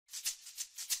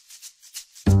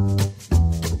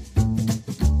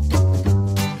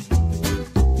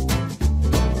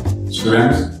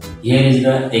Students, here is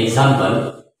the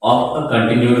example of a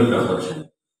continued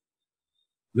proportion.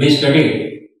 We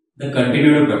studied the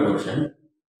continued proportion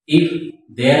if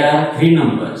there are three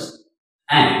numbers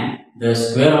and the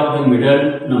square of the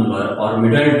middle number or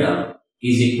middle term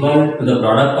is equal to the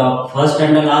product of first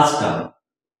and the last term,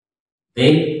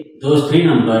 then those three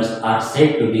numbers are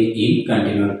said to be in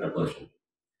continued proportion.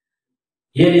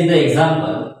 Here is the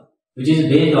example which is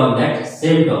based on that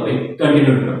same topic,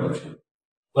 continued proportion.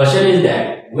 Question is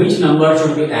that which number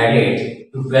should be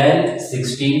added to 12,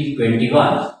 16,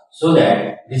 21 so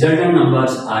that resultant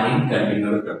numbers are in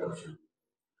continued proportion.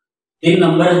 तीन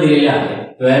numbers दिलेले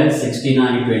आहेत 12, 16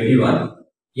 आणि 21.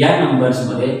 या numbers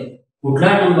मध्ये कुठला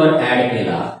number add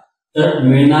केला तर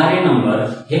मिळणारे नंबर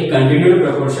हे कंटिन्यूड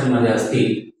प्रोपोर्शन मध्ये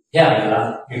असतील हे आपल्याला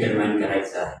डिटरमाइन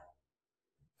करायचं आहे.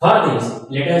 For this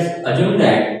let us assume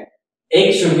that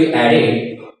x should be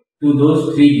added to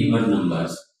those three given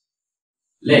numbers.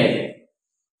 Let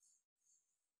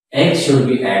x should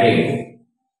be added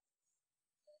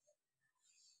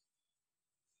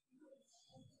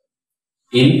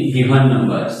in given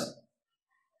numbers.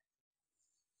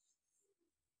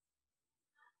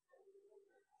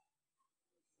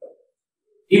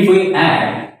 If we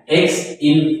add x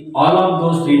in all of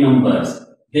those three numbers,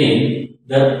 then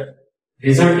the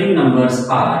resulting numbers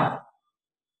are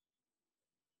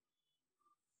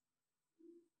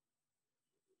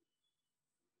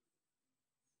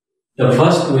the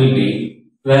first will be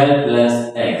 12 plus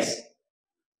x.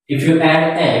 If you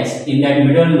add x in that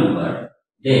middle number,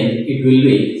 then it will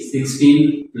be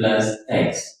 16 plus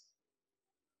x.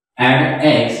 Add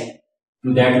x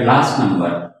to that last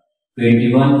number,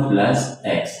 21 plus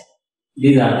x.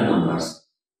 These are the numbers.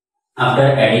 After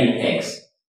adding x,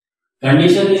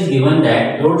 condition is given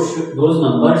that those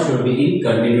numbers should be in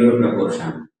continued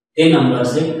proportion. ते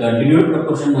numbers से continued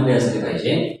proportion मध्ये असले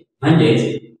पाहिजे.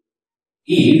 म्हणजेच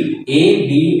if a,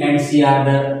 b and c are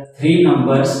the three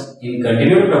numbers in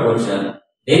continued proportion,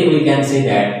 then we can say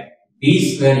that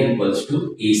b square equals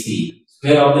to ac.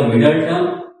 Square of the middle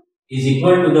term is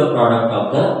equal to the product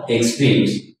of the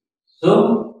extremes.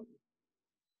 So,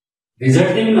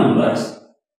 resulting numbers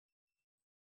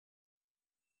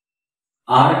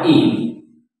are in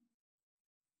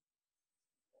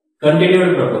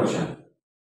continued proportion.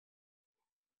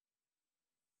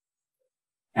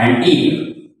 And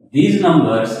if these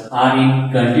numbers are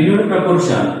in continued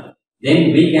proportion,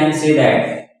 then we can say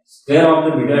that square of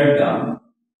the middle term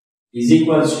is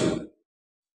equals to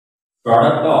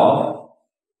product of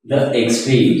the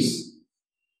extremes.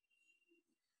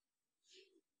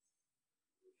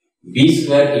 B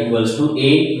square equals to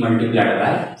A multiplied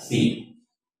by C.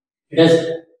 Let us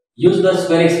use the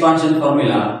square expansion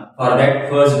formula for that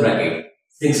first bracket.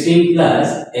 16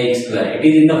 plus x square. It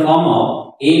is in the form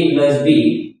of A plus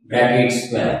B bracket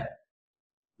square.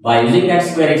 By using that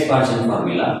square expansion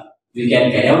formula, we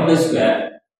can carry out the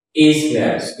square. A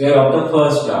square, square of the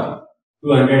first term,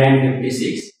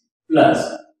 256 plus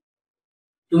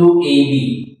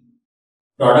 2ab,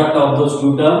 product of those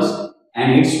two terms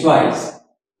and its twice.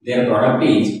 Their product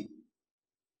is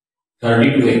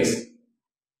 32x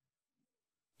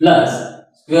plus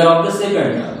square of the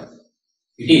second term.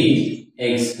 It is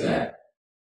x square.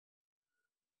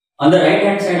 On the right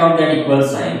hand side of that equal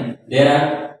sign, there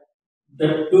are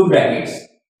the two brackets.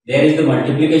 There is the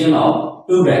multiplication of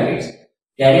two brackets.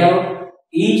 Carry out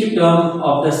each term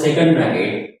of the second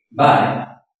bracket by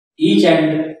each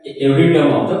and every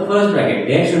term of the first bracket.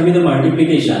 There should be the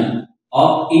multiplication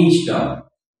of each term.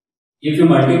 If you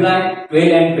multiply 12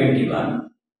 and 21,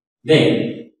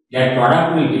 then that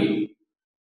product will be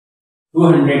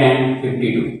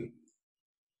 252.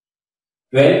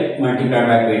 12 multiplied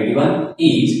by 21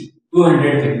 is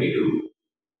 252.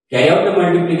 Carry out the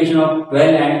multiplication of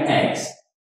 12 and x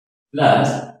plus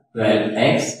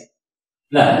 12x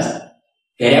plus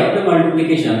carry out the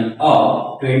multiplication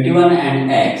of 21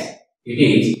 and x. It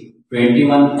is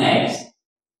 21x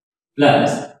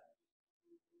plus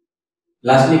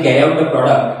lastly carry out the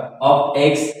product of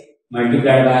x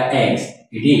multiplied by x.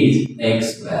 It is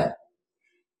x square.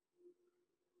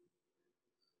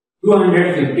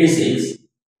 256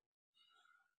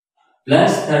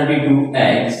 plus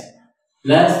 32x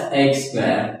plus x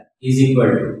square is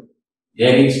equal to,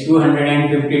 there is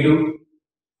 252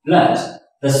 plus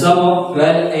the sum of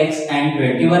 12x and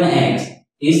 21x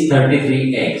is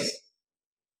 33x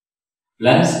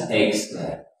plus x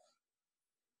square.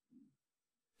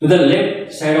 To the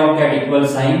left side of that equal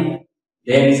sign,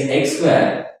 there is x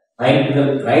square, while to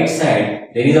the right side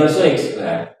there is also x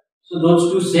square. So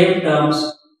those two same terms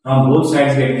from both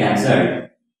sides get cancelled.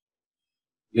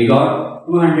 We got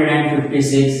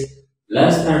 256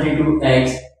 plus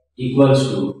 32x equals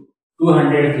to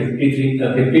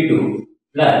 52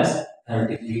 plus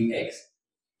 33x.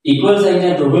 Equal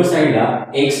साइडच्या दोघं साइडला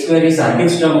x square ही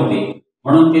सारखीच term होती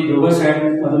म्हणून ती दोघं side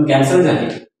मधून cancel झाली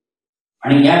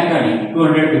आणि या ठिकाणी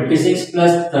 256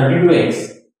 प्लस 32x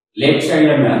लेफ्ट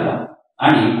साइडला मिळाला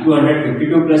आणि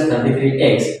 252 प्लस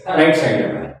 33x हा राइट साइडला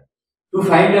मिळाला. To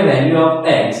find the value of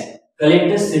x collect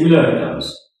the similar terms.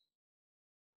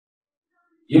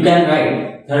 You can write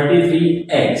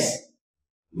 33x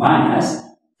minus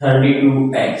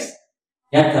 32x.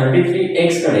 या 33x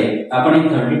कडे आपण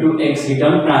 32x ही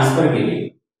टर्म ट्रान्सफर केली.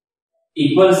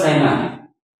 इक्वल साइन आहे.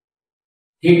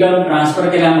 ही टर्म ट्रान्सफर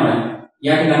केल्यामुळे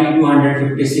या ठिकाणी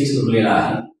 256 उरलेला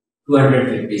आहे.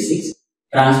 256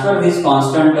 transfer this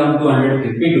constant term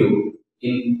 252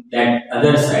 in that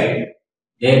other side.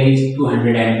 There is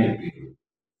 252.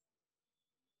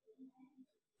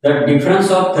 The difference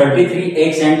of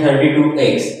 33x and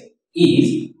 32x is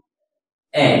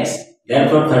x.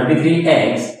 Therefore,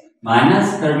 33x minus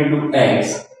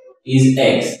 32x is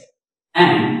x,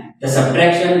 and the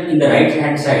subtraction in the right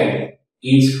hand side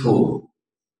is 4.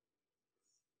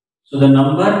 So, the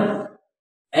number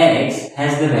x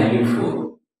has the value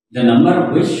 4. The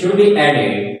number which should be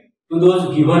added to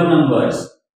those given numbers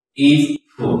is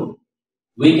 4.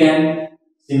 We can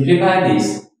simplify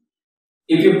this.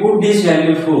 If you put this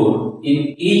value 4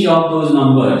 in each of those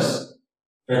numbers,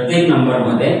 प्रत्येक number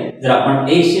मध्ये जर आपण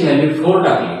x ची value 4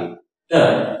 टाकली तर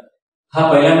हा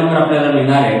पहिला number आपल्याला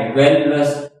मिळणार आहे 12 plus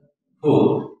 4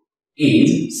 is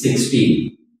 16.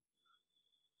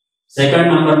 सेकंड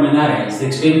नंबर मिळणार आहे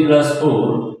 16 plus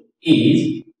 4 is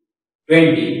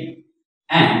 20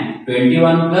 and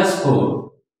 21 plus 4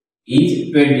 is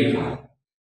 25.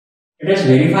 Let us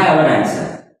verify our answer.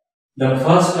 The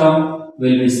first term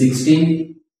will be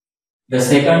 16, the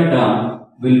second term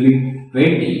will be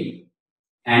 20,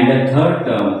 and the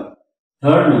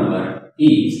third number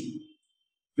is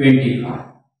 25.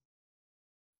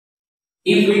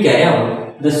 If we carry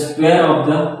out the square of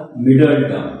the middle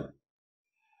term,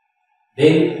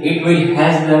 then it will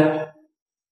has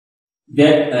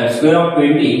the square of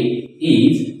 20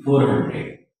 is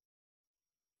 400.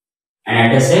 And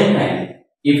at the same time,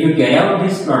 if you carry out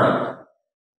this product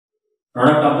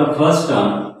of the first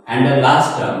term and the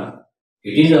last term,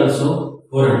 it is also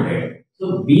 400.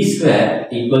 So b square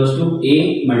equals to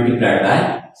a multiplied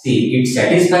by c. It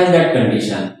satisfies that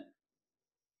condition.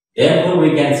 Therefore,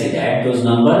 we can say that those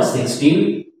numbers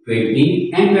 16,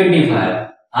 20 and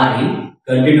 25 are in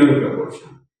continued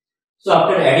proportion. So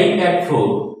after adding that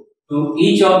 4 to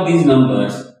each of these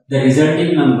numbers, the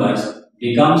resulting numbers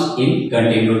becomes in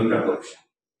continued proportion.